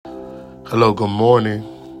Hello, good morning,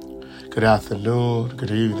 good afternoon,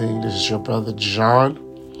 good evening. This is your brother John.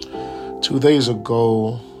 2 days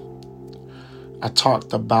ago, I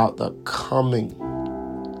talked about the coming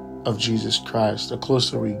of Jesus Christ. The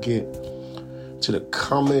closer we get to the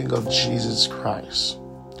coming of Jesus Christ,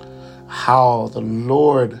 how the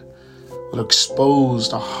Lord will expose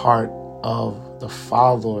the heart of the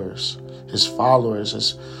followers, his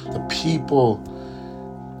the people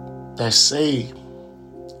that say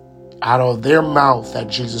out of their mouth that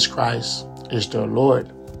Jesus Christ is their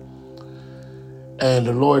Lord. And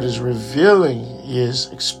the Lord is revealing, He is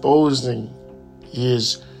exposing, He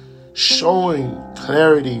is showing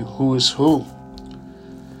clarity who is who.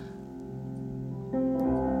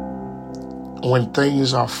 When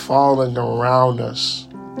things are falling around us,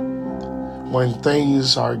 when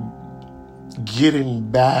things are getting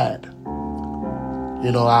bad,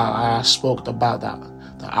 I spoke about that.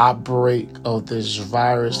 The outbreak of this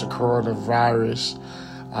virus, the coronavirus.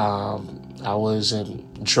 I was in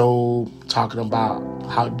Job talking about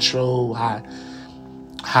how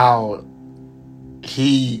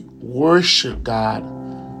he worshiped God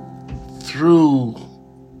through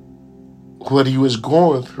what he was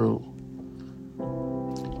going through.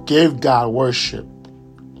 Gave God worship.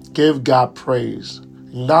 Give God praise.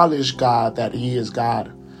 Acknowledge God that He is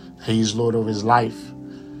God. He's Lord of his life.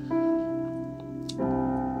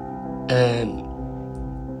 And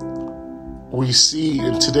we see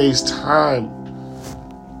in today's time,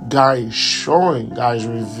 God is showing, God is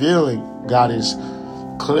revealing, God is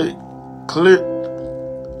clear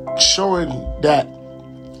showing that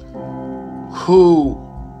who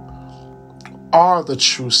are the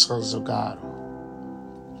true sons of God,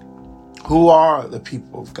 who are the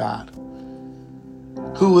people of God,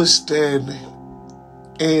 who is standing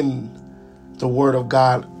in the word of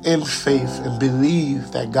God in faith and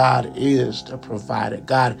believe that God is their provider,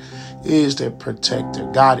 God is their protector,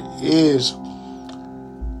 God is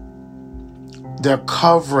their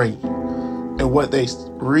covering, and what they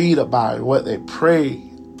read about, and what they pray,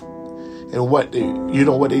 and what they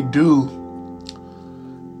do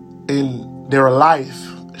in their life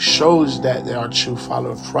shows that they are true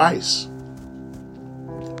followers of Christ.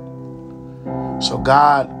 So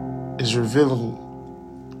God is revealing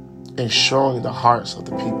and showing the hearts of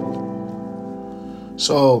the people.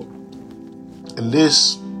 So, in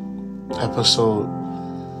this episode,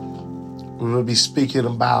 we will be speaking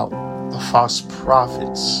about the false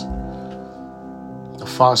prophets. The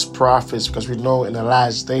false prophets, because we know in the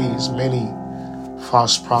last days, many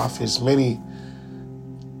false prophets, many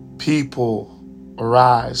people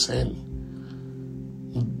arise and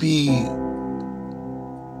be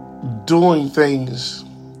doing things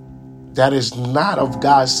that is not of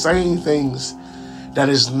God, saying things that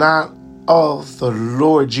is not of the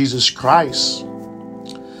Lord Jesus Christ.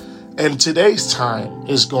 And today's time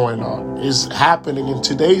is going on, is happening in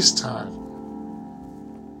today's time.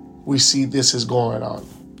 We see this is going on.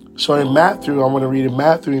 So in Matthew, I'm going to read in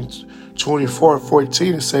Matthew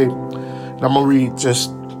 24:14 and say, and I'm going to read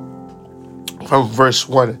just from verse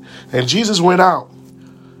 1. And Jesus went out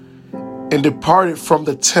and departed from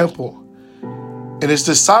the temple, and his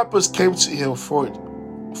disciples came to him for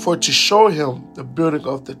to show him the building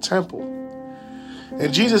of the temple.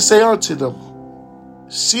 And Jesus said unto them,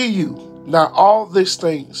 See you not all these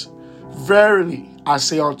things? Verily I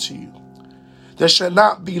say unto you, there shall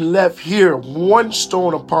not be left here one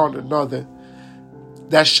stone upon another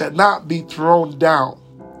that shall not be thrown down.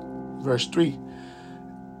 Verse 3.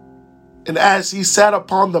 And as he sat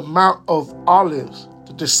upon the Mount of Olives,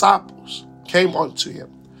 the disciples came unto him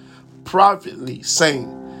privately, saying,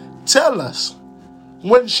 Tell us,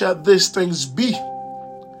 when shall these things be?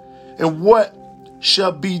 And what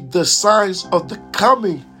shall be the signs of the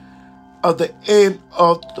coming of the end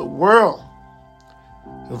of the world?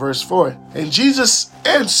 In verse 4, and Jesus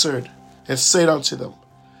answered and said unto them,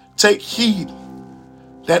 Take heed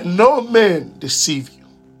that no man deceive you.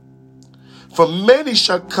 For many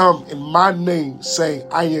shall come in my name, saying,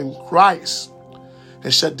 I am Christ,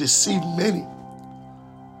 and shall deceive many.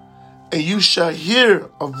 And you shall hear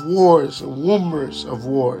of wars and rumors of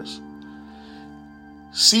wars.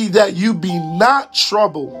 See that you be not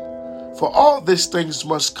troubled, for all these things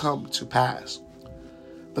must come to pass.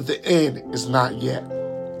 But the end is not yet.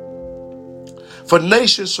 For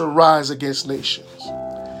nations shall rise against nations,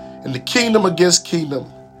 and the kingdom against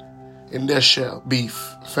kingdom, and there shall be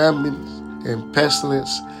famines and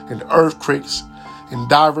pestilence and earthquakes in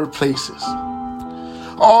divers places.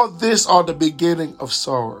 All this are the beginning of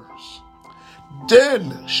sorrows.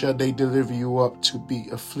 Then shall they deliver you up to be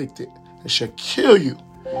afflicted, and shall kill you,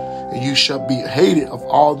 and you shall be hated of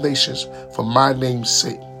all nations for my name's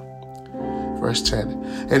sake. Verse 10.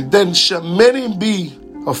 And then shall many be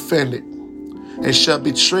offended, and shall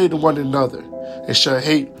betray one another, and shall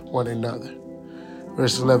hate one another.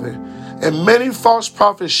 Verse 11. And many false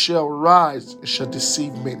prophets shall rise, and shall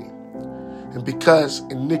deceive many. And because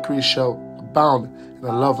iniquity shall abound, and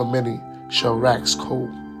the love of many shall wax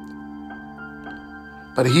cold.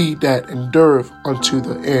 But he that endureth unto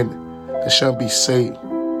the end, that shall be saved.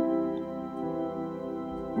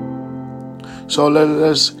 So let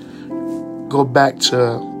us go back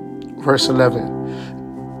to verse 11.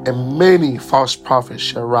 And many false prophets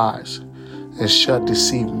shall rise, and shall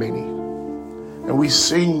deceive many. And we've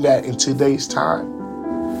seen that in today's time.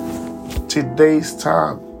 Today's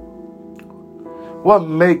time. What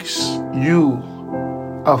makes you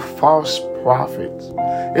a false prophet?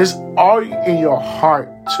 It's already in your heart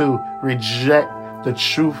to reject the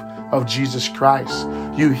truth of Jesus Christ.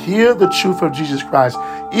 You hear the truth of Jesus Christ,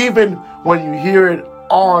 even when you hear it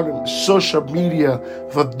on social media,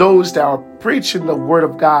 for those that are preaching the word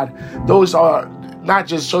of God. Those are not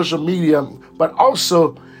just social media, but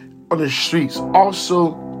also on the streets,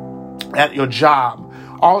 also at your job,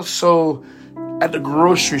 also at the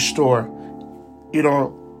grocery store. You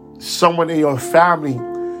know, someone in your family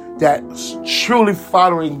that's truly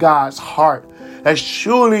following God's heart, that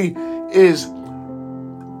truly is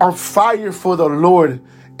on fire for the Lord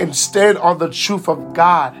and stand on the truth of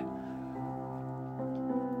God.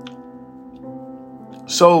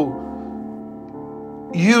 So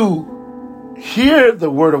you hear the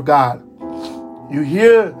word of God. You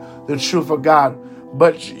hear the truth of God,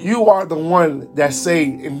 but you are the one that say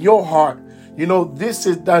in your heart, you know,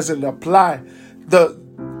 doesn't apply.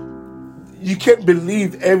 You can't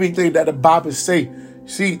believe everything that the Bible say.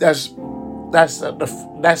 See, that's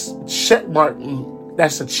check mark.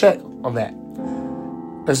 That's a check on that.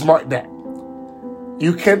 Let's mark that.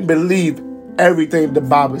 You can't believe everything the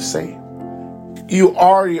Bible say. You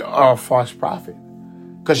already are a false prophet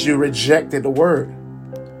because you rejected the word.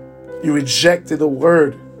 You rejected the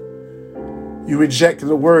word. You rejected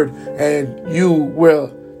the word, and you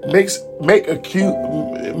will make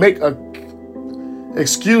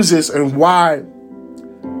excuses and why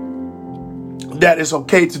that it's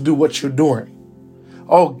okay to do what you're doing.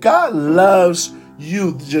 Oh, God loves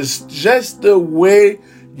you just the way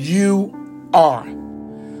you are.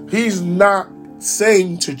 He's not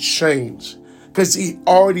saying to change because he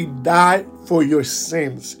already died for your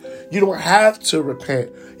sins. You don't have to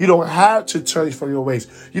repent. You don't have to turn from your ways.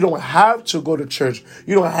 You don't have to go to church.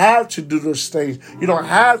 You don't have to do those things. You don't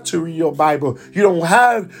have to read your Bible. You don't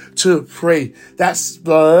have to pray. That's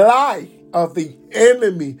the lie of the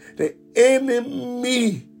enemy. The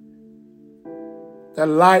enemy. The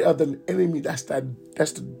lie of the enemy. That's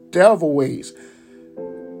the devil ways.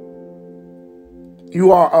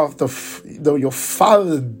 You are of your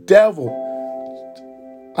father, the devil.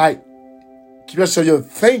 Like, so your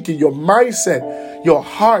thinking, your mindset, your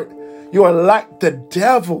heart, you are like the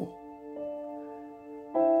devil.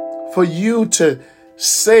 For you to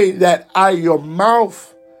say that out of your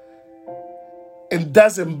mouth and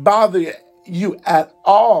doesn't bother you at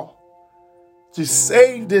all, to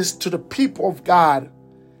say this to the people of God.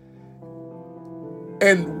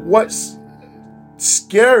 And what's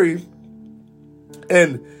scary,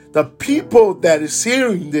 and the people that is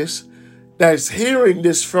hearing this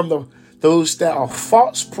from those that are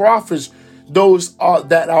false prophets, those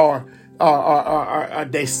that are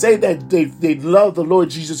they say that they love the Lord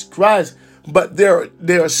Jesus Christ, but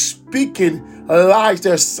they're speaking lies.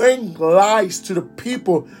 They're saying lies to the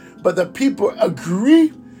people, but the people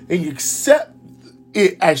agree and accept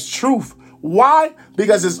it as truth. Why?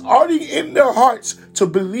 Because it's already in their hearts to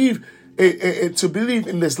believe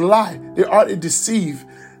in this lie. They're already deceived.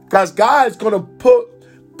 Because God is going to put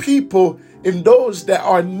people in those that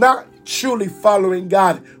are not truly following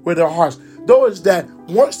God with their hearts. Those that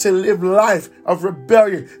wants to live life of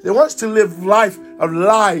rebellion. They wants to live life of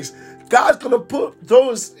lies. God's going to put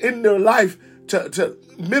those in their life to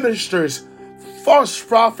ministers, false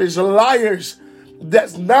prophets, liars.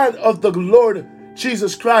 That's not of the Lord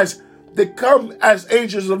Jesus Christ. They come as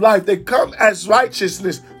angels of light. They come as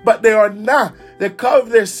righteousness, but they are not. They cover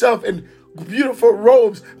themselves in beautiful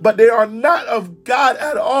robes, but they are not of God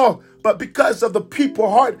at all. But because of the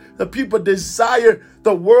people's heart, the people desire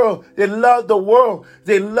the world. They love the world.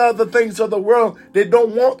 They love the things of the world. They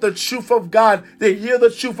don't want the truth of God. They hear the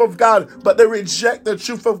truth of God, but they reject the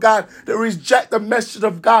truth of God. They reject the message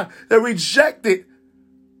of God. They reject it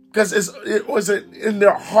because it wasn't in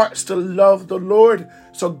their hearts to love the Lord.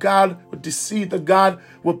 So God would deceive them. God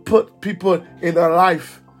would put people in their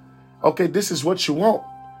life. Okay, this is what you want.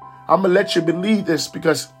 I'm going to let you believe this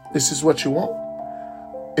because this is what you want.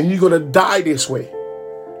 And you're going to die this way.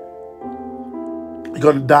 You're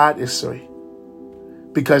going to die this way.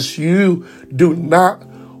 Because you do not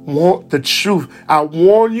want the truth. I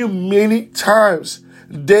warn you many times,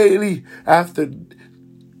 daily, after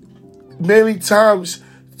many times,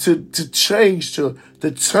 to change, to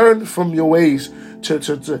turn from your ways,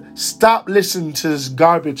 to stop listening to this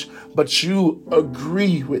garbage. But you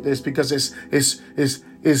agree with this because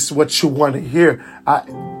it's what you want to hear.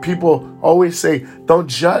 People always say, don't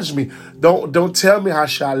judge me. Don't tell me how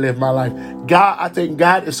should I live my life. God, I think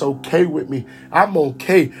God is okay with me. I'm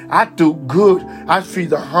okay. I do good. I feed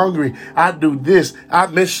the hungry. I do this. I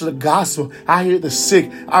mention the gospel. I heal the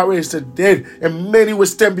sick. I raise the dead. And many will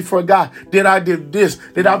stand before God. Did I do this?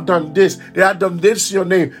 Did I done this? Did I done this in your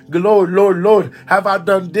name? Lord, Lord, Lord, have I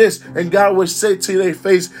done this? And God will say to their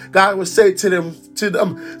face, God will say to them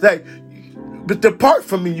that, but depart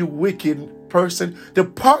from me, you wicked person.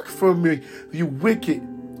 Depart from me, you wicked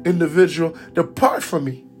individual. Depart from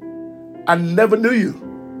me. I never knew you.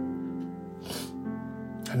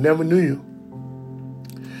 I never knew you.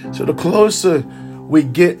 So the closer we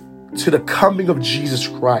get to the coming of Jesus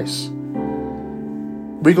Christ,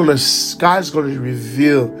 God's going to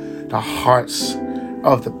reveal the hearts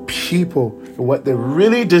of the people and what they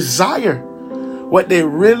really desire, what they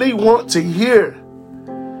really want to hear.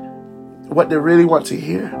 What they really want to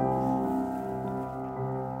hear.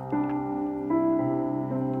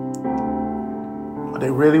 What they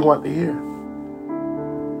really want to hear.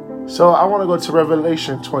 So I want to go to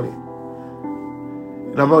Revelation 20.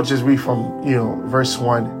 And I'm going to just read from, verse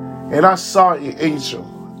 1. And I saw an angel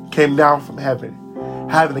came down from heaven,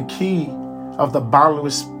 having the key of the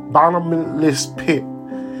bottomless pit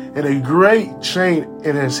and a great chain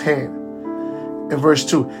in his hand. In verse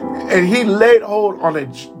 2. And he laid hold on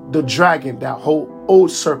the dragon, that whole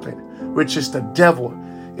old serpent, which is the devil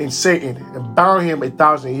and Satan, and bound him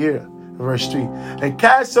 1,000 years. Verse 3. And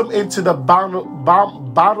cast him into the bottomless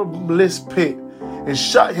pit, and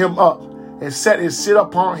shut him up, and set his sit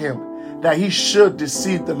upon him, that he should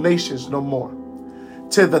deceive the nations no more,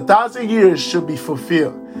 till the 1,000 years should be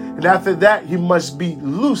fulfilled. And after that he must be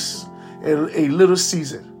loose in a little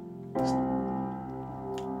season.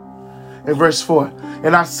 In verse 4.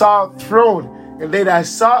 And I saw a throne, and they that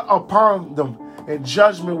sat upon them, and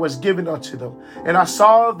judgment was given unto them. And I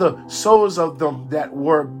saw the souls of them that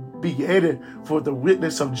were beheaded for the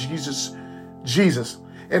witness of Jesus,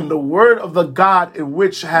 and the word of the God, in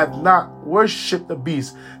which have not worshipped the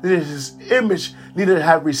beast, neither his image, neither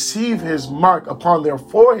have received his mark upon their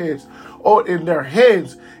foreheads or in their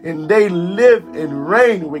hands, and they live and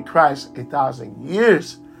reign with Christ 1,000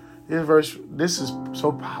 years. This is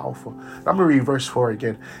so powerful. I'm going to read verse 4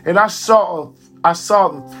 again. And I saw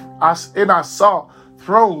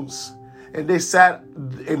thrones, and they sat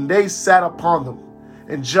upon them,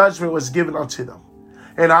 and judgment was given unto them.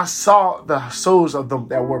 And I saw the souls of them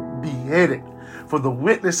that were beheaded for the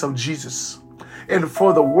witness of Jesus, and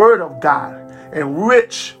for the word of God, in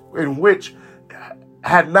which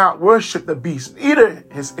had not worshipped the beast, neither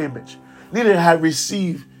his image, neither had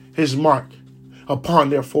received his mark upon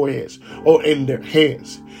their foreheads or in their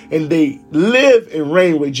hands. And they live and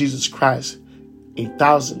reign with Jesus Christ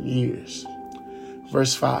 1,000 years.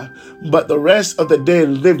 Verse 5. But the rest of the dead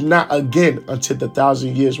lived not again until the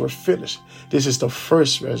 1,000 years were finished. This is the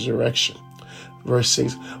first resurrection. Verse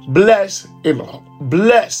 6. Blessed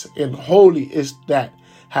and holy is that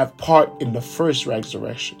have part in the first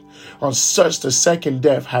resurrection. On such the second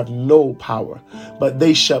death have no power, but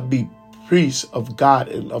they shall be priests of God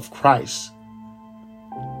and of Christ,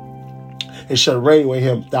 and shall reign with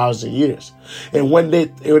him 1,000 years. And when the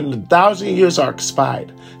 1,000 years are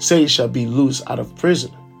expired, Satan shall be loosed out of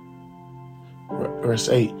prison. Verse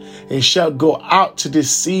 8. And shall go out to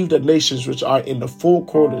deceive the nations which are in the four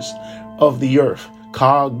quarters of the earth,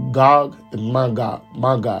 Gog and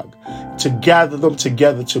Magog, to gather them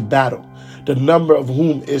together to battle, the number of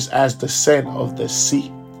whom is as the sand of the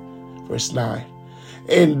sea. Verse 9.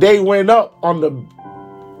 And they went up on the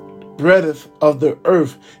breadth of the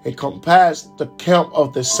earth, and compassed the camp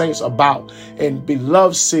of the saints about, and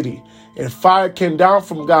beloved city. And fire came down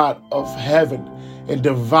from God of heaven, and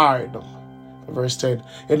devoured them. Verse 10.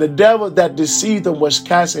 And the devil that deceived them was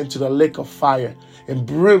cast into the lake of fire and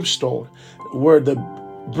brimstone, where the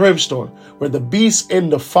beast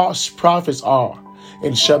and the false prophets are,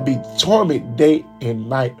 and shall be tormented day and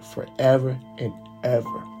night forever and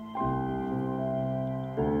ever.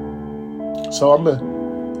 So I'm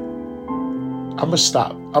gonna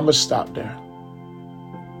stop there.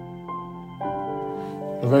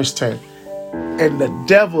 Verse 10. And the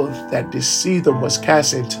devil that deceived them was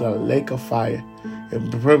cast into the lake of fire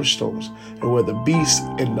and brimstones, and where the beasts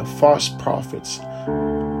and the false prophets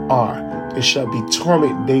are. It shall be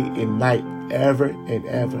torment day and night, ever and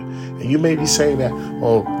ever. And you may be saying that,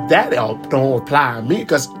 oh, that don't apply to me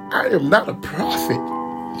because I am not a prophet.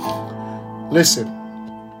 Listen,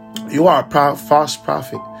 you are a false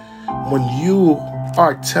prophet when you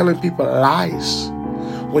are telling people lies,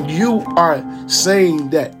 when you are saying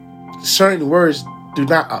that certain words do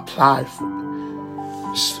not apply for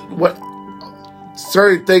what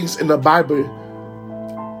certain things in the Bible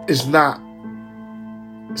is not,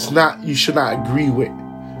 you should not agree with.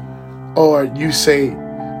 Or you say,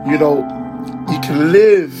 you can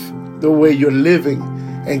live the way you're living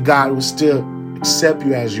and God will still accept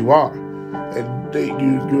you as you are. And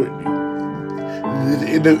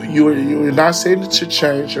you're not saying to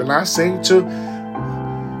change. You're not saying to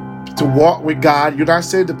walk with God. You're not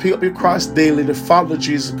saying to pick up your cross daily to follow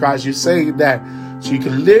Jesus Christ. You're saying that so you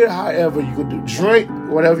can live however you can drink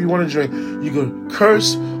whatever you want to drink. You can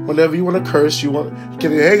curse whenever you want to curse. You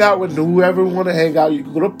can hang out with whoever you want to hang out. You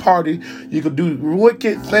can go to a party. You can do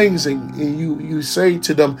wicked things, and you say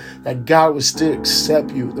to them that God will still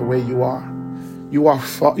accept you the way you are. You are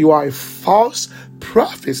a false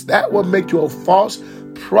prophet. That will make you a false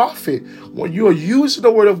prophet. When you are using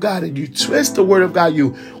the word of God and you twist the word of God,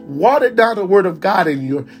 you water down the word of God, and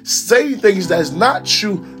you're saying things that's not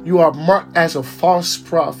true, you are marked as a false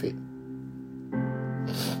prophet.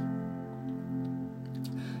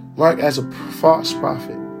 Marked as a false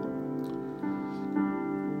prophet.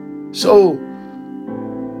 So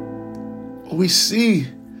we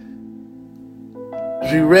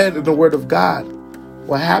read in the word of God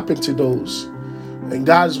what happened to those. And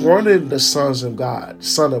God's warning the son of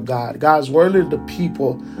God. God's warning the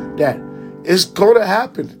people that it's going to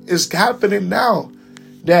happen. It's happening now.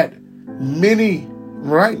 That many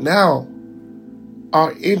right now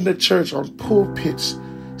are in the church on pulpits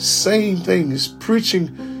saying things,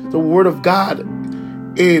 preaching the word of God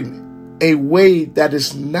in a way that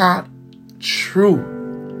is not true.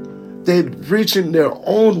 They're preaching their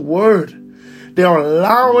own word. They're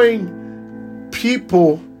allowing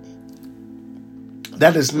people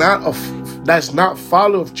that's not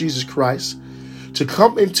follower of Jesus Christ to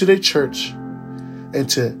come into the church and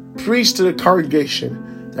to preach to the congregation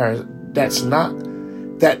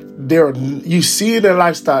you see in their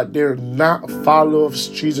lifestyle, they're not followers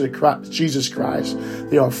of Jesus Christ.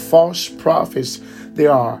 They are false prophets. They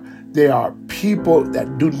are people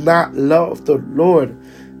that do not love the Lord.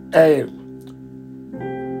 And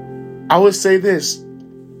I would say this: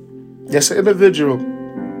 there's an individual,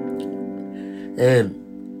 and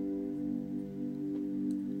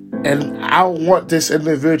I want this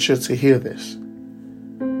individual to hear this,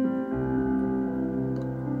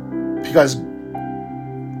 because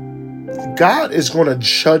God is going to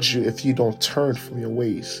judge you if you don't turn from your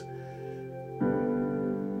ways.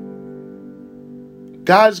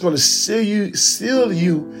 God is going to seal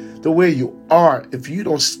you the way you are if you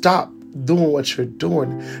don't stop doing what you're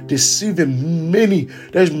doing, deceiving many.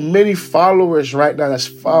 There's many followers right now that's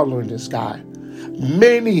following this guy.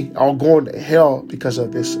 Many are going to hell because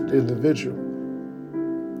of this individual.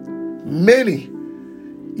 Many.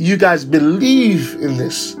 You guys believe in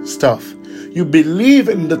this stuff. You believe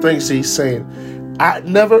in the things that he's saying. I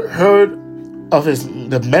never heard of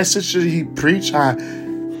the message that he preached.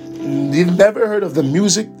 You never heard of the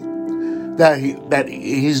music that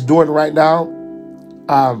he's doing right now.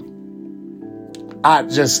 I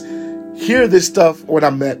just hear this stuff when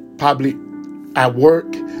I'm probably at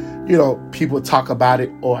work. People talk about it,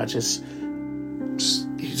 or I just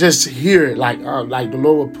hear it. Like the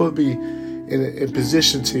Lord will put me in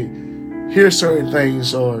position to hear certain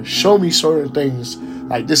things or show me certain things.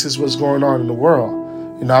 Like, this is what's going on in the world.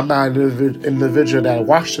 I'm not an individual that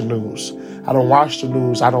watch the news. I don't watch the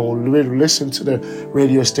news. I don't really listen to the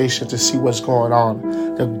radio station to see what's going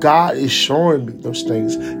on. God is showing me those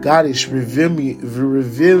things. God is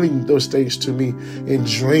revealing those things to me in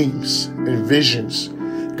dreams and visions.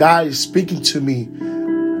 God is speaking to me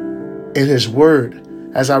in His Word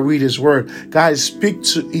as I read His Word. God He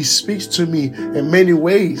speaks to me in many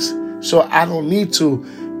ways. So I don't need to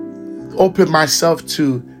open myself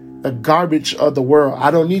to the garbage of the world. I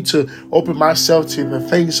don't need to open myself to the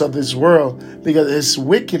things of this world, because it's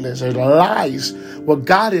wickedness and lies. What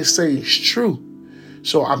God is saying is true.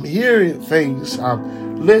 So I'm hearing things.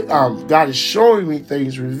 God is showing me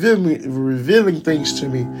things, revealing things to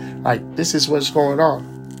me. Like, this is what's going on.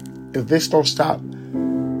 If this don't stop,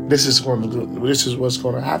 this is what's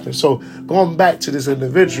going to happen. So going back to this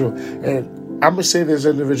individual, and I'm going to say this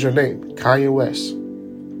individual name, Kanye West.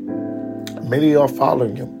 Many are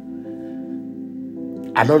following him.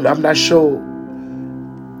 I'm not sure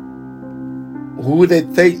who they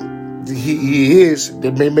think he is,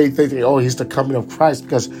 they may think that, oh, he's the coming of Christ,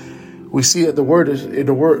 because we see that the word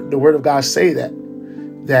of God say that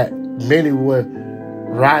many will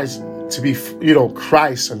rise to be,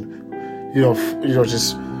 Christ, and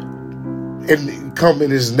just and come in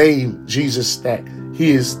his name, Jesus, that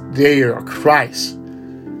he is there, Christ.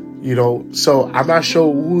 So I'm not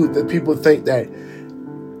sure who the people think that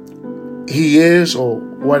he is, or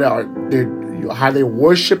what how they're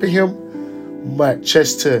worshiping him, but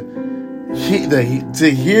just to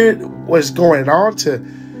hear what's going on, to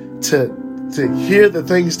hear the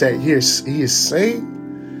things that he is saying.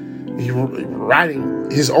 He's writing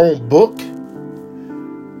his own book.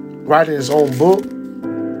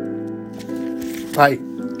 Like,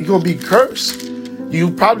 you're gonna be cursed.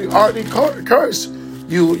 You probably already cursed.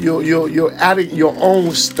 You're adding your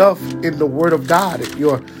own stuff in the Word of God.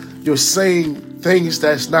 You're saying things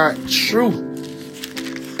that's not true.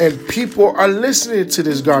 And people are listening to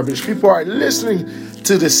this garbage. People are listening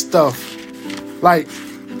to this stuff. Like,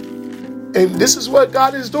 and this is what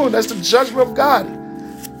God is doing. That's the judgment of God.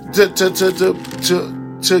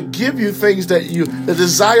 To give you things that the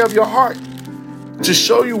desire of your heart. To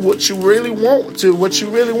show you what you really want what you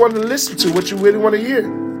really want to listen to, what you really want to hear.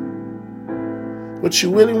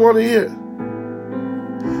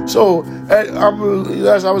 So,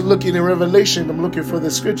 as I was looking in Revelation, I'm looking for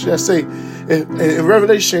the scripture that say, in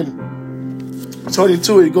Revelation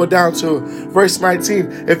 22, you go down to verse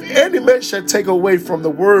 19. If any man shall take away from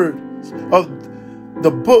the word of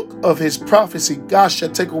the book of his prophecy, God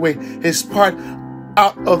shall take away his part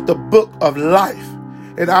out of the book of life,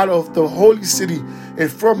 and out of the holy city,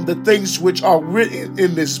 and from the things which are written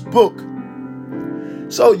in this book.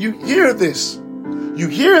 So you hear this.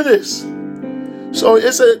 So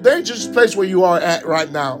it's a dangerous place where you are at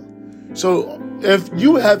right now. So if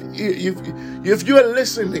you are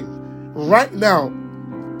listening right now,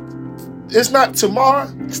 it's not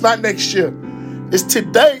tomorrow, it's not next year. It's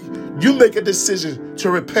today. You make a decision to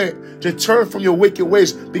repent, to turn from your wicked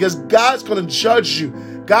ways, because God's going to judge you.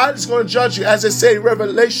 God is going to judge you, as it said in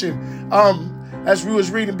Revelation, as we was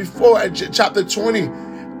reading before in chapter 20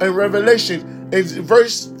 in Revelation, in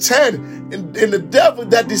verse 10, and the devil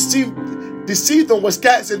that deceived them was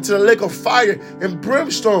cast into the lake of fire and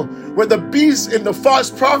brimstone, where the beasts and the false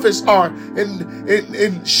prophets are,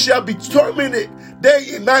 and shall be tormented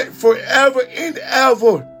day and night forever and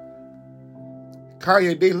ever.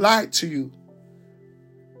 Kanye, they lied to you.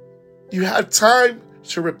 You have time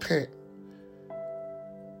to repent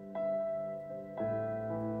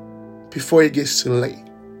before it gets too late.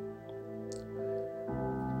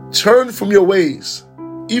 Turn from your ways.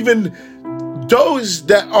 Even those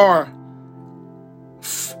that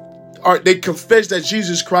they confess that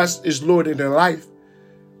Jesus Christ is Lord in their life.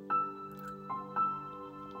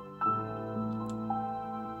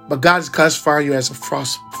 But God is classifying you as a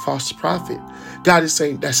false prophet. God is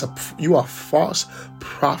saying you are a false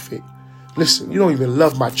prophet. Listen, you don't even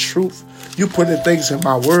love my truth. You're putting things in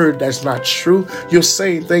my word that's not true. You're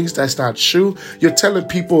saying things that's not true. You're telling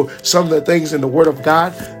people some of the things in the word of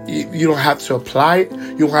God. You don't have to apply it.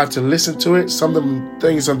 You don't have to listen to it. Some of the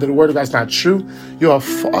things under the word of God is not true. You're a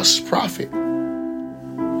false prophet.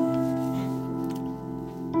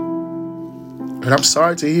 And I'm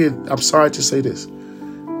sorry to say this.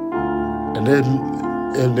 And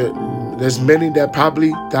there's many that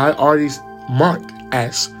probably God already marked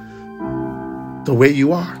as the way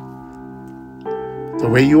you are. The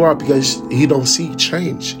way you are, because he don't see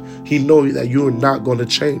change. He knows that you're not going to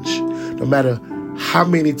change. No matter how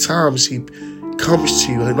many times he comes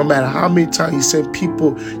to you, and no matter how many times he sends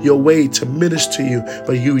people your way to minister to you,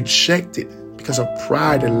 but you reject it because of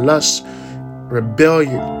pride and lust,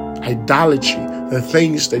 rebellion, idolatry, the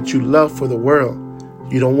things that you love for the world.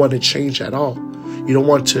 You don't want to change at all. You don't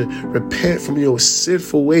want to repent from your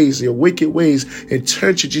sinful ways, your wicked ways, and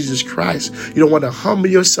turn to Jesus Christ. You don't want to humble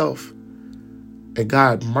yourself. And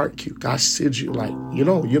God mark you. God sealed you. Like,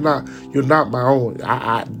 you're not my own.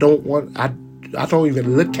 I don't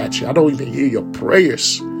even look at you. I don't even hear your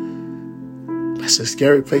prayers. That's a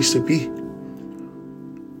scary place to be.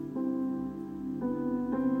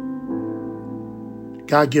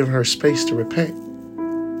 God gave her space to repent,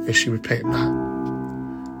 and she repent not.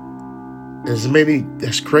 As many,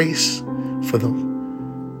 there's grace for them.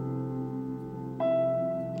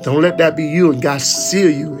 Don't let that be you, and God seal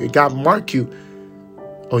you, and God mark you.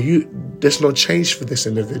 There's no change for this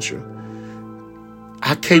individual.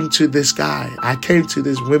 I came to this guy. I came to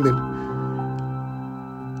this women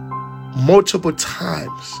multiple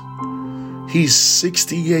times. He's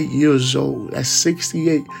 68 years old. That's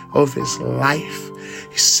 68 of his life.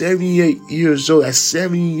 He's 78 years old. That's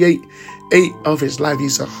 78 of his life.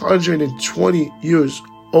 He's 120 years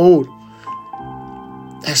old.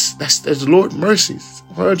 That's Lord mercies.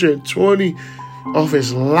 120 of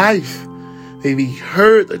his life. And he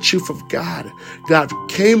heard the truth of God. God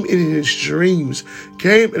came in his dreams,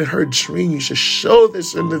 came in her dreams to show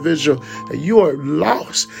this individual that you are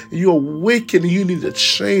lost, and you are wicked, and you need to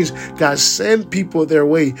change. God send people their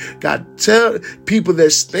way. God tell people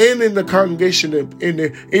that stand in the congregation,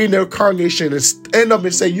 in their congregation, and stand up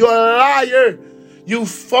and say, "You're a liar, you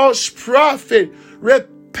false prophet.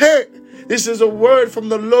 Repent." This is a word from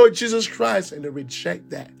the Lord Jesus Christ, and they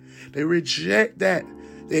reject that. They reject that.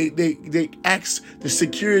 They ask the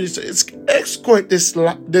security to escort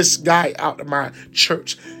this guy out of my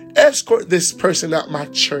church. Escort this person out of my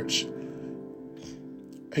church.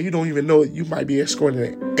 And you don't even know you might be escorting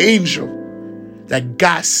an angel that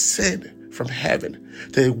God sent from heaven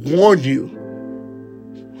to warn you.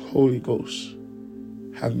 Holy Ghost,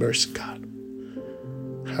 have mercy, God.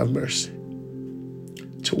 Have mercy.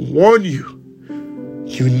 To warn you,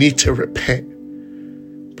 you need to repent.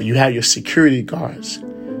 But you have your security guards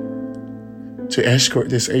to escort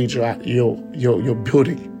this angel out your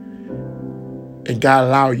building. And God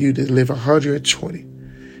allowed you to live 120.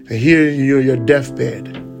 And here you're your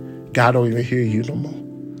deathbed. God don't even hear you no more.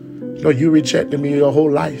 No, you rejected me your whole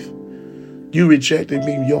life. You rejected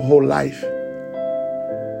me your whole life.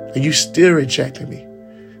 And you still rejected me.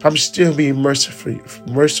 I'm still being merciful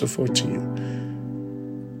to you.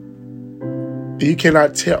 And you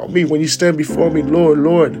cannot tell me when you stand before me, "Lord,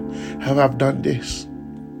 Lord, have I done this?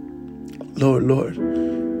 Lord, Lord,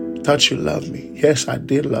 thought you loved me." Yes, I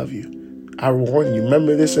did love you. I warned you.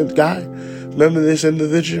 Remember this guy? Remember this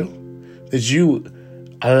individual that you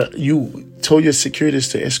told your securities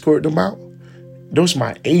to escort them out? Those are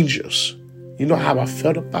my angels. You know how I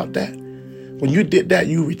felt about that? When you did that,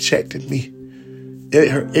 you rejected me. It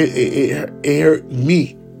hurt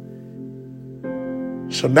me.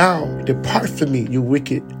 So now, depart from me, you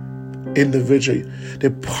wicked individual.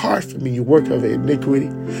 Depart from me, you work of iniquity.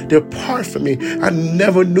 Depart from me. I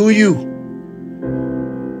never knew you.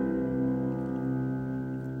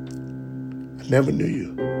 I never knew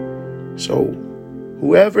you. So,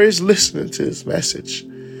 whoever is listening to this message,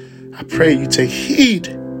 I pray you take heed.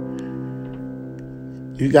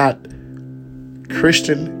 You got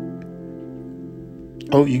Christian.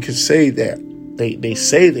 Oh, you can say that. They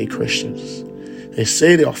say they're Christians. They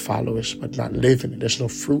say they are followers, but not living it. There's no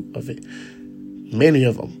fruit of it. Many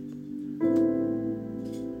of them.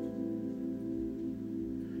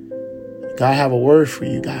 God have a word for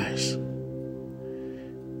you guys.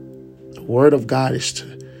 The word of God is to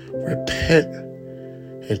repent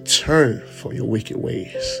and turn from your wicked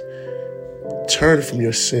ways. Turn from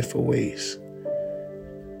your sinful ways.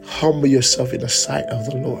 Humble yourself in the sight of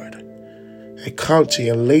the Lord. And come to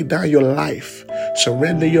you and lay down your life.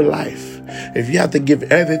 Surrender your life. If you have to give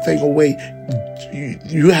everything away, you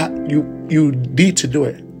need to do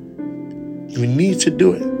it. You need to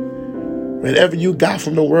do it. Whatever you got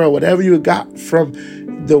from the world, whatever you got from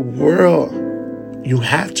the world, you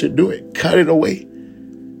have to do it. Cut it away.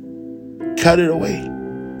 Cut it away.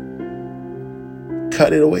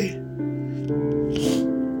 Cut it away.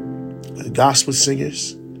 The gospel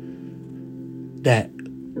singers that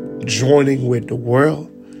joining with the world,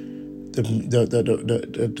 the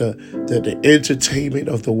entertainment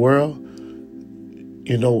of the world.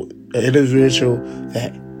 You know, an individual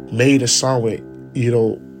that made a song with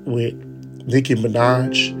Nicki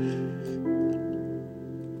Minaj,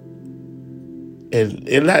 and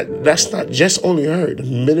that's not just only her.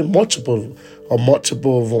 Multiple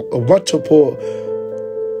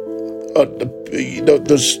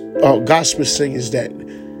those gospel singers that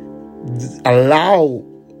allow.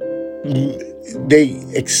 They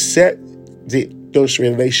accept those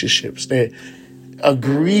relationships. They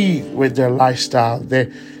agree with their lifestyle. They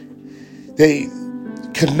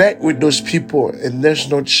connect with those people, and there's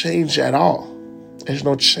no change at all. There's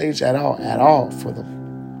no change at all for them.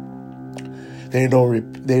 They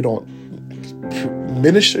don't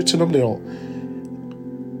minister to them. They don't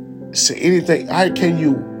say anything. How can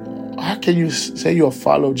you say you'll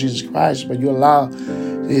follow Jesus Christ, but you allow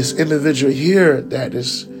this individual here that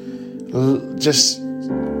is just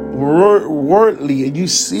worldly, and you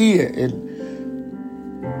see it in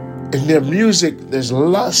their music. There's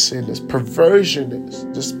lust and there's perversion.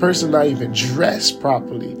 This person not even dressed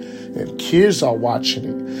properly, and kids are watching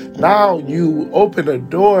it. Now you open a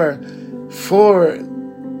door for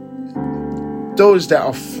those that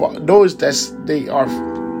are those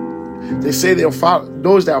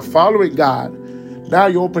that are following God. Now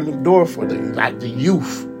you open the door for the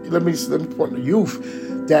youth. Let me point the youth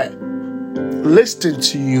that listen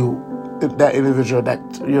to you that individual, that,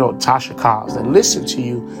 Tasha Cobbs, that listened to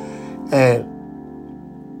you and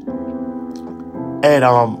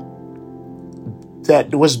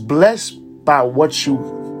that was blessed by what you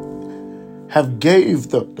have gave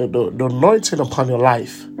the anointing upon your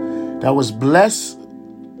life, that was blessed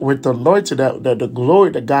with the anointing, that the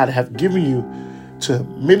glory that God have given you to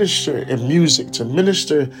minister in music, to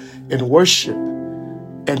minister in worship,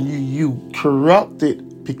 and you corrupt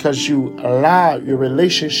it because you allow your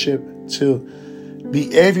relationship to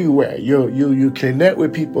be everywhere. You connect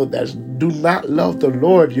with people that do not love the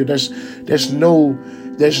Lord. There's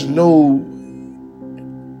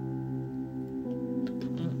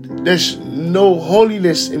no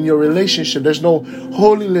holiness in your relationship. There's no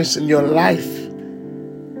holiness in your life.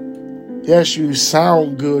 Yes, you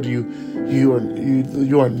sound good. You're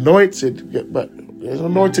anointed, but there's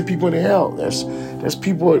anointed people in hell. There's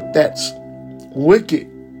people that's wicked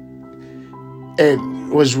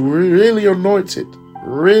and was really anointed,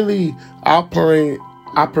 really operating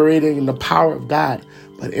in the power of God,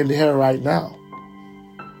 but in hell right now.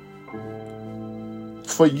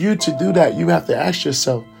 For you to do that, you have to ask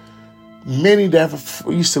yourself, many that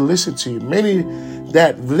used to listen to you, many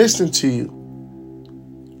that listened to you,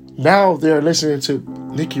 now they're listening to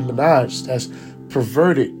Nicki Minaj, that's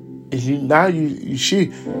perverted. And I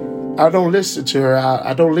don't listen to her.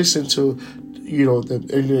 I don't listen to,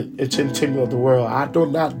 the entertainment of the world. I do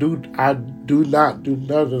not do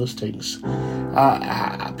none of those things.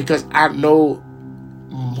 Because I know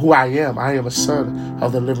who I am. I am a son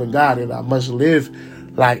of the living God, and I must live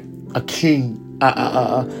like a king,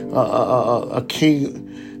 a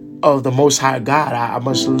king of the Most High God. I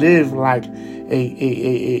must live like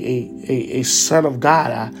a son of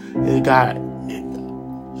God. God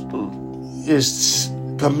is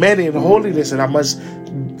commanding in holiness, and I must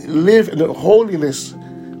live in the holiness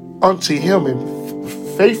unto Him,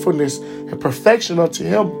 and faithfulness and perfection unto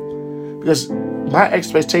Him, because my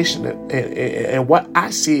expectation and what I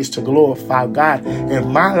see is to glorify God,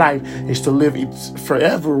 and my life is to live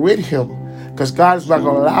forever with Him, because God is not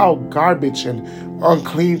going to allow garbage and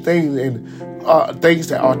unclean things and things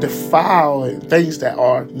that are defiled and things that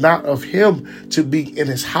are not of Him to be in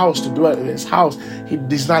His house, to dwell in His house.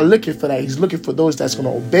 He's not looking for that. He's looking for those that's going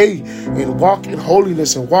to obey and walk in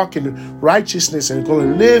holiness and walk in righteousness and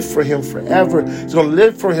going to live for Him forever. He's going to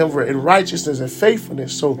live for Him in righteousness and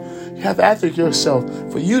faithfulness. So you have to ask yourself,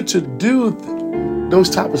 for you to do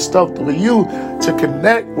those type of stuff, for you to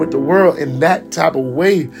connect with the world in that type of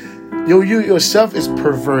way, you yourself is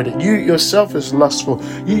perverted. You yourself is lustful.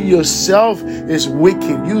 You yourself is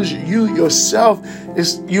wicked. You yourself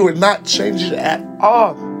you are not changing at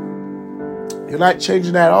all. You're not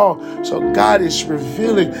changing at all. So God is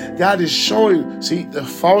revealing. God is showing. See, the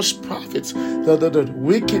false prophets, the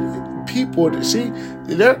wicked people. See,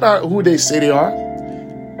 they're not who they say they are.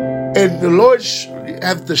 And the Lord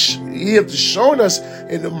He have shown us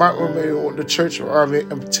in the church I'm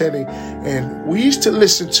attending, and we used to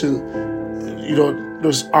listen to,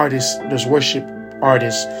 those artists, those worship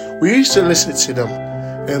artists. We used to listen to them,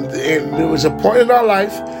 and there was a point in our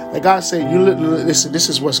life that God said, "You listen. This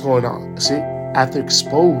is what's going on." See, I have to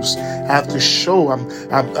expose. I have to show. I'm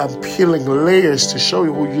peeling layers to show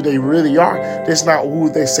you who they really are. That's not who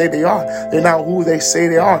they say they are. They're not who they say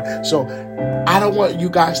they are. So I don't want you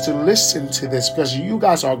guys to listen to this, because you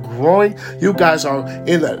guys are growing. You guys are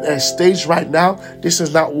in a stage right now. This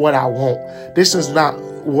is not what I want. This is not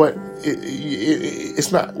what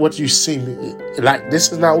it's not what you see me like.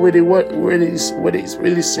 This is not what it really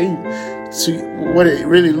seemed to, what it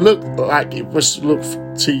really looked like. It was look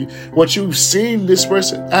to you, what you've seen this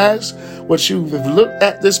person as, what you've looked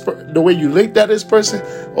at the way you looked at this person.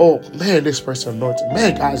 Oh man, this person anointed.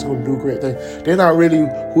 Man, God's going to do great things. They're not really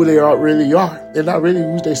who they really are. They're not really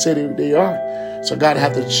who they say they are. So God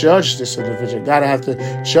have to judge this individual. God have to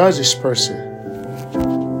judge this person.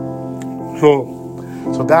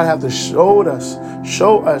 So God have to show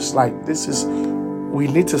us like this is. We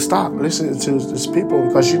need to stop listening to these people,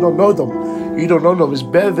 because you don't know them. You don't know them. It's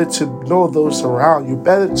better to know those around you.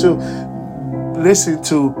 Better to listen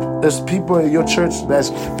to those people in your church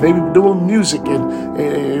that's maybe doing music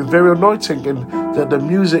and very anointing and the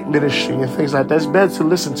music ministry and things like that. It's better to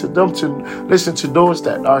listen to them, to listen to those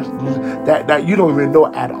that you don't even know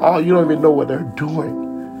at all. You don't even know what they're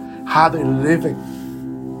doing, how they're living.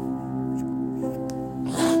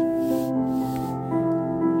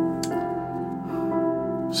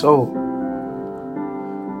 So,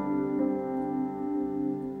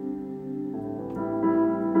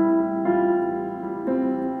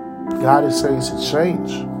 God is saying to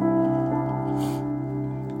change.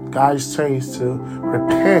 God is saying to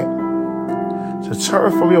repent, to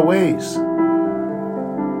turn from your ways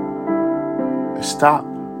and stop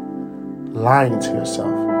lying to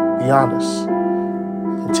yourself. Be honest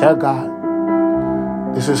and tell God,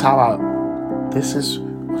 this is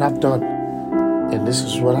what I've done, and this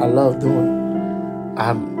is what I love doing.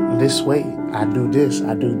 I'm this way. I do this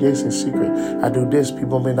in secret. I do this.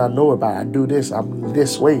 People may not know about it. I do this. I'm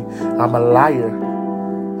this way. I'm a liar.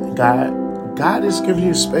 God is giving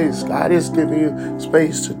you space. God is giving you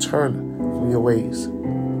space to turn from your ways.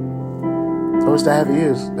 Those that have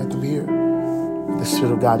ears, let them hear what the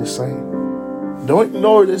Spirit of God is saying. Don't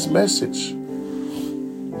ignore this message.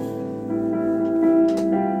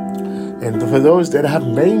 And for those that have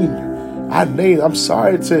I'm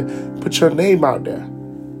sorry to put your name out there.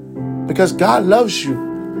 Because God loves you.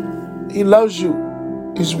 He loves you.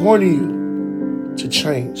 He's warning you to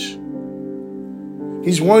change.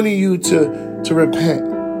 He's warning you to repent.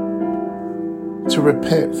 To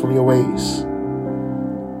repent from your ways.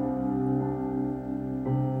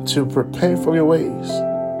 To repent from your ways.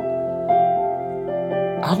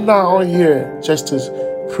 I'm not on here just to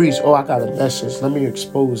preach, I got a message. Let me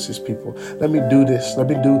expose these people. Let me do this. Let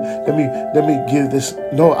me give this.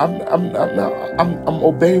 No, I'm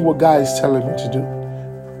obeying what God is telling me to do.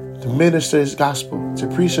 To minister His gospel, to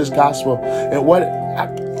preach His gospel. And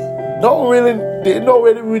didn't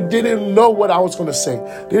know what I was going to say.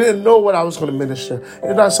 Didn't know what I was going to minister.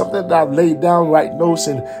 It's not something that I've laid down, write notes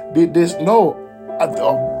and did this. No, I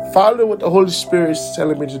follow what the Holy Spirit is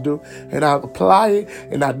telling me to do, and I apply it,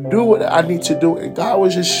 and I do what I need to do. And God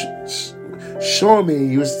was just showing me.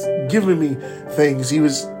 He was giving me things. He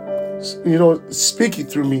was, speaking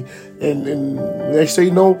through me. And they say,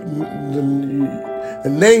 the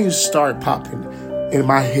names start popping in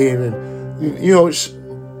my head. And,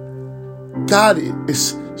 God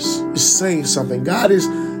is saying something. God is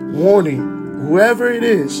warning whoever it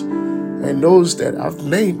is and those that I've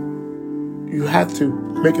named. You have to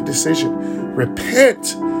make a decision.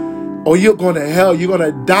 Repent, or you're going to hell. You're going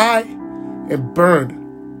to die and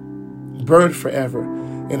burn forever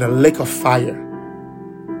in a lake of fire.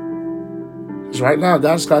 Because right now,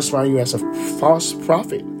 God's classifying you as a false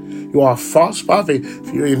prophet. You are a false prophet.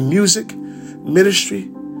 If you're in music, ministry,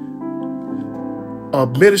 a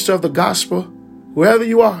minister of the gospel, wherever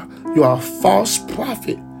you are a false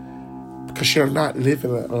prophet because you're not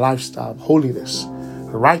living a lifestyle of holiness,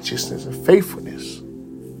 righteousness, and faithfulness.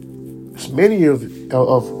 There's many of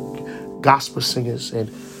gospel singers and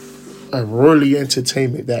worldly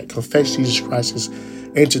entertainment that confess Jesus Christ as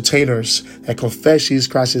entertainers, that confess Jesus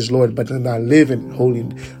Christ as Lord, but they're not living holy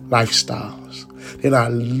lifestyles. They're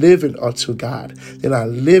not living unto God. They're not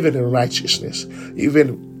living in righteousness.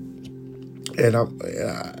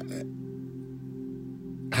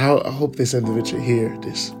 I hope this individual hear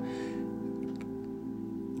this.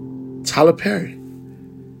 Tyler Perry.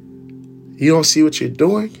 You don't see what you're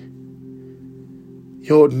doing?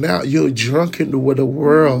 Now you're drunken with the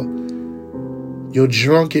world. You're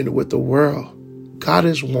drunken with the world. God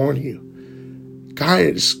is warning you.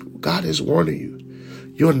 God is warning you.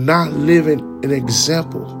 You're not living an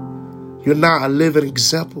example. You're not a living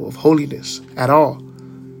example of holiness at all.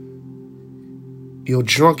 You're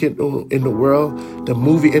drunken in the world. The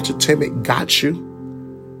movie entertainment got you.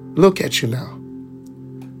 Look at you now.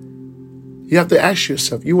 You have to ask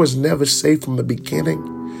yourself, you was never saved from the beginning.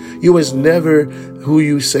 You was never who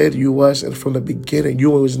you said you was, and from the beginning,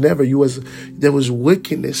 there was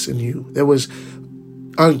wickedness in you. There was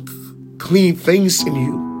unclean things in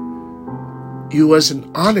you. You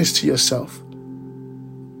wasn't honest to yourself.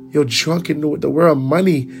 You're drunken with the world.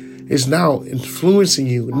 Money is now influencing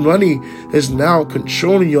you. Money is now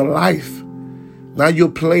controlling your life. Now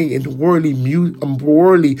you're playing in worldly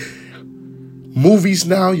movies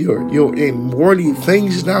now. You're in worldly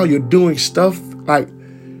things now. You're doing stuff like,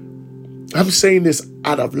 I'm saying this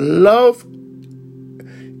out of love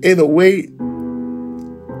in a way.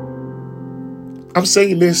 I'm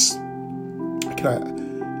saying this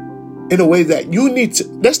in a way that you need to.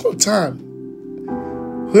 There's no time.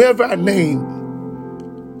 Whoever I name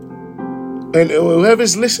and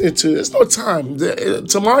whoever's listening to, there's no time.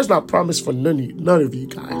 Tomorrow's not promised for none of you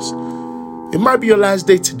guys. It might be your last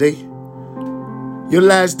day today. Your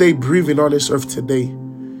last day breathing on this earth today.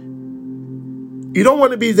 You don't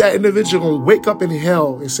want to be that individual who wake up in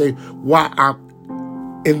hell and say, why I'm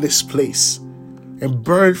in this place, and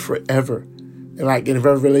burn forever. And like in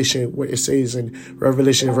Revelation, where it says in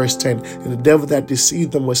Revelation verse 10, and the devil that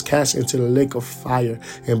deceived them was cast into the lake of fire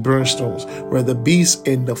and brimstones, where the beast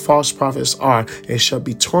and the false prophets are, and shall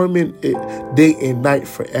be tormented day and night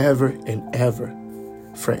forever and ever.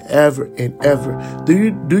 Forever and ever.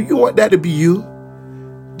 Do you want that to be you?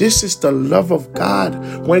 This is the love of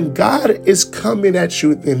God. When God is coming at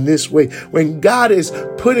you in this way, when God is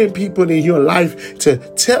putting people in your life to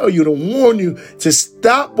tell you, to warn you, to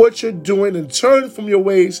stop what you're doing and turn from your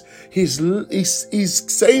ways, he's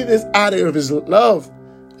saying this out of his love.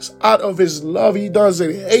 It's out of his love. He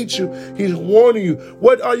doesn't hate you. He's warning you.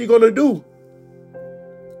 What are you going to do?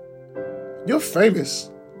 You're famous.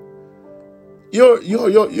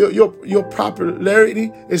 Your popularity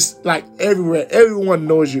is like everywhere. Everyone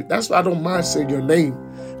knows you. That's why I don't mind saying your name,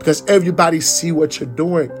 because everybody see what you're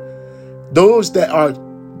doing. Those that are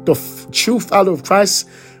the true follower of Christ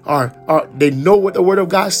are they know what the Word of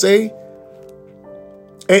God say,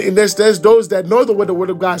 and there's those that know what the Word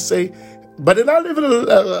of God say, but they're not living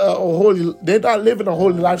a holy. They're not living a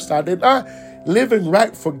holy lifestyle. They're not living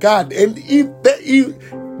right for God, and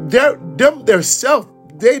themselves,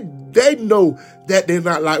 they know that they're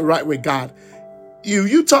not like right with God.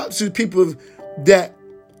 You talk to people that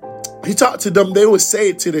you talk to them, they will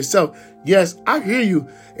say it to themselves. Yes, I hear you,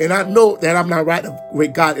 and I know that I'm not right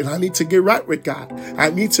with God, and I need to get right with God.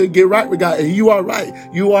 I need to get right with God, and you are right.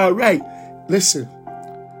 You are right. Listen,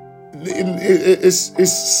 it's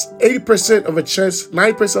 80% of a chance,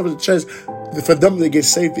 90% of a chance for them to get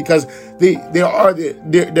saved, because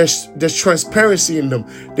there's transparency in them.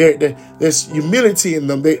 There's humility in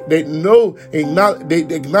them. They know, they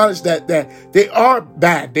acknowledge that they are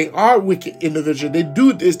bad. They are wicked individuals. They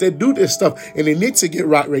do this stuff, and they need to get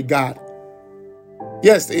right with God.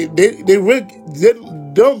 Yes, them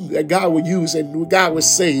that God would use, and God would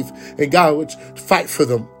save, and God would fight for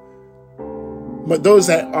them. But those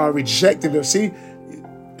that are rejecting them, see,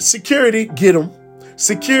 security, get them.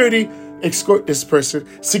 Security, escort this person.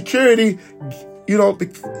 Security,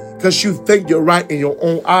 because you think you're right in your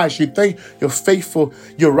own eyes. You think you're faithful,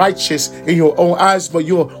 you're righteous in your own eyes, but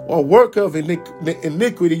you're a worker of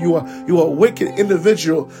iniquity. You are a wicked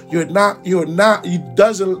individual. You do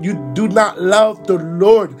not love the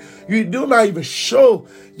Lord. You do not even show.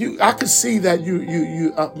 I can see that you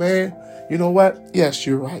man, you know what? Yes,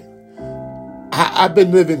 you're right. I've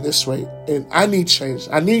been living this way, and I need change.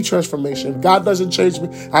 I need transformation. If God doesn't change me,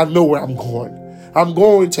 I know where I'm going. I'm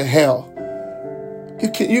going to hell. You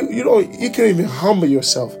can't even humble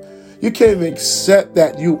yourself. You can't even accept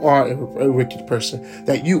that you are a wicked person,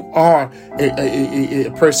 that you are a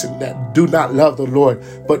person that do not love the Lord.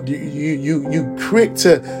 But you quick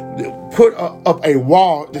to put up a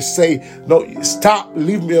wall to say, no, stop,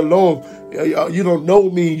 leave me alone. You don't know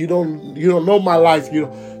me. You don't know my life.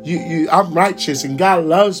 I'm righteous, and God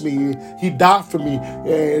loves me. He died for me.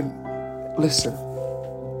 And listen,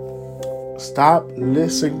 stop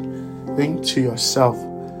listening to yourself.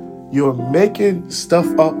 You're making stuff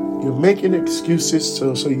up. You're making excuses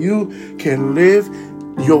so you can live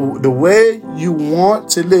the way you want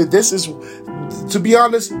to live. This is, to be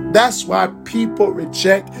honest, that's why people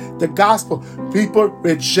reject the gospel. People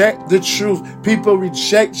reject the truth. People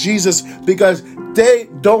reject Jesus, because they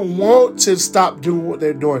don't want to stop doing what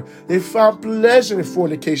they're doing. They find pleasure in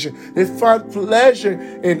fornication. They find pleasure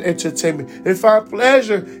in entertainment. They find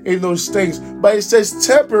pleasure in those things. But it says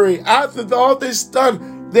temporary. After all this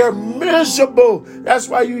done, they're miserable. That's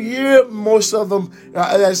why you hear most of them,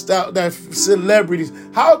 that celebrities.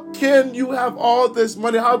 How can you have all this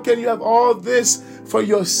money? How can you have all this for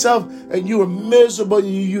yourself, and you are miserable?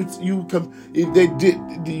 You hear in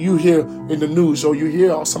the news, or you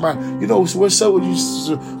hear somebody, what's up with you?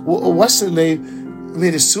 What's the name?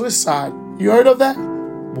 Made a suicide. You heard of that?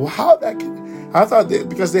 Well, how that? I thought that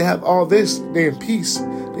because they have all this, they're in peace.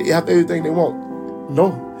 They have everything they want.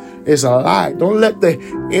 No. It's a lie. Don't let the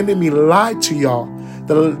enemy lie to y'all.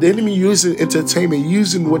 The enemy using entertainment,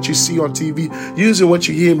 using what you see on TV, using what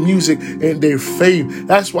you hear in music and their fame.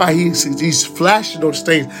 That's why he's flashing those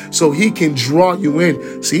things, so he can draw you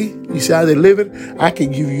in. See? You see how they're living? I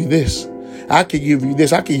can give you this. I can give you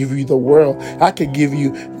this. I can give you the world. I can give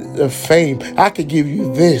you the fame. I can give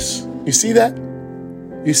you this. You see that?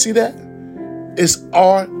 You see that? It's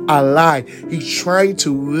all a lie. He's trying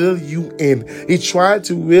to reel you in. He's trying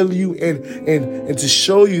to reel you in and to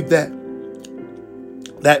show you that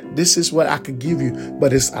this is what I could give you,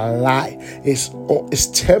 but it's a lie. It's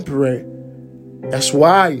temporary. That's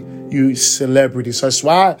why you celebrities. That's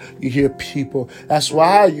why you hear people. That's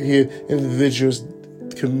why you hear individuals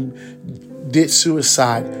did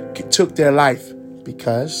suicide, took their life,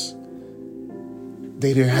 because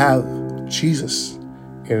they didn't have Jesus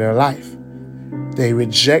in their life. They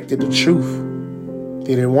rejected the truth.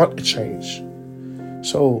 They didn't want to change.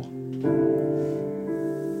 So,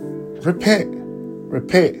 repent.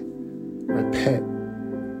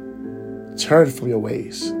 Turn from your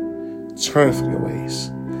ways.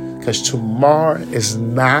 because tomorrow is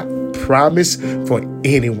not promised for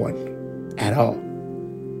anyone at all.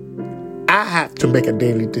 I have to make a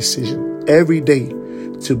daily decision every day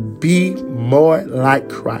to be more like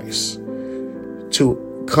Christ, to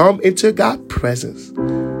come into God's presence,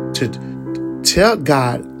 to tell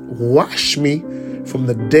God, wash me from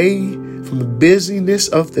the day, from the busyness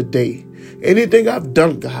of the day. Anything I've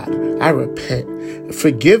done, God, I repent.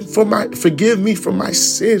 Forgive me for my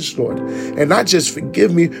sins, Lord. And not just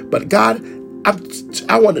forgive me, but God,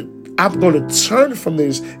 I'm going to turn from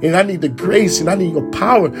this, and I need the grace and I need your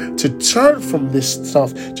power to turn from this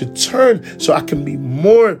stuff, to turn so I can be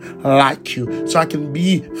more like you, so I can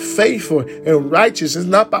be faithful and righteous. It's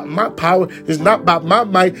not about my power. It's not about my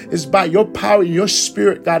might. It's by your power and your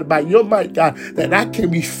spirit, God, by your might, God, that I can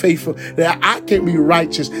be faithful, that I can be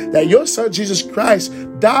righteous, that your son, Jesus Christ,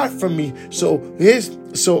 died for me.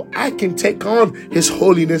 So I can take on his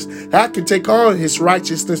holiness. I can take on his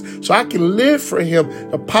righteousness. So I can live for him.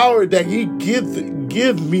 The power that he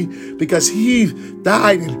give me, because he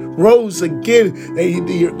died and rose again.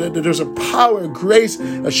 There's a power, a grace,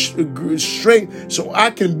 a strength. So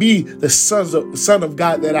I can be the son of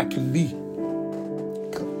God that I can be.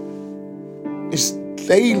 It's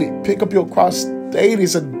daily. Pick up your cross daily.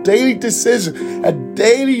 It's a daily decision. A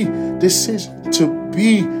daily decision to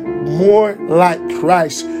be more like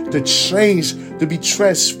Christ, to change, to be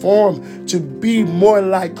transformed, to be more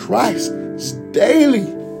like Christ. It's daily.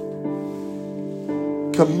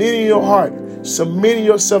 Committing your heart, submitting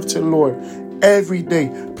yourself to the Lord every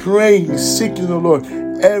day, praying, seeking the Lord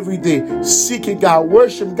every day, seeking God,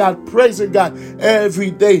 worshiping God, praising God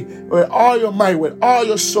every day, with all your might, with all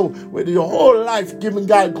your soul, with your whole life, giving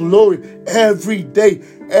God glory every day.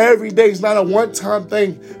 Every day is not a one-time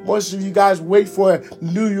thing. Most of you guys wait for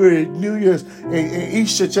New Year's, and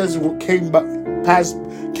Easter just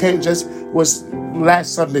was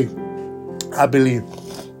last Sunday, I believe.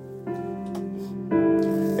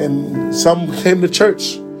 And some came to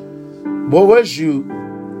church. What was you?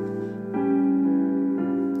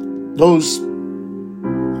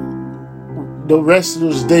 The rest of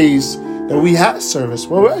those days that we had service,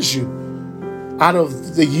 where was you? Out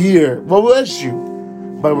of the year, where was you?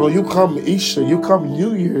 But when you come Easter, you come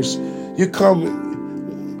New Year's, you come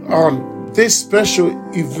on this special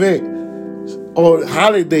event or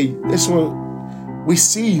holiday, this when we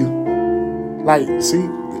see you. Like, see,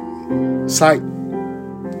 it's like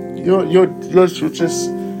you're just,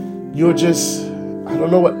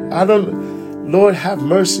 Lord have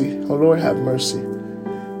mercy. Oh, Lord have mercy.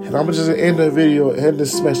 And I'm just end the video, end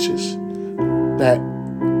this message, that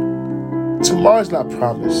tomorrow's not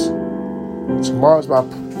promised. Tomorrow's not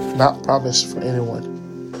promised for anyone.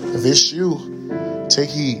 If it's you, take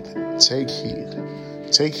heed. Take heed.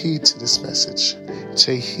 Take heed to this message.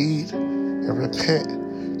 Take heed and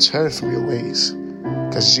repent. Turn from your ways.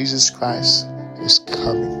 Because Jesus Christ is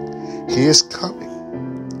coming. He is coming.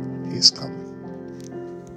 He is coming.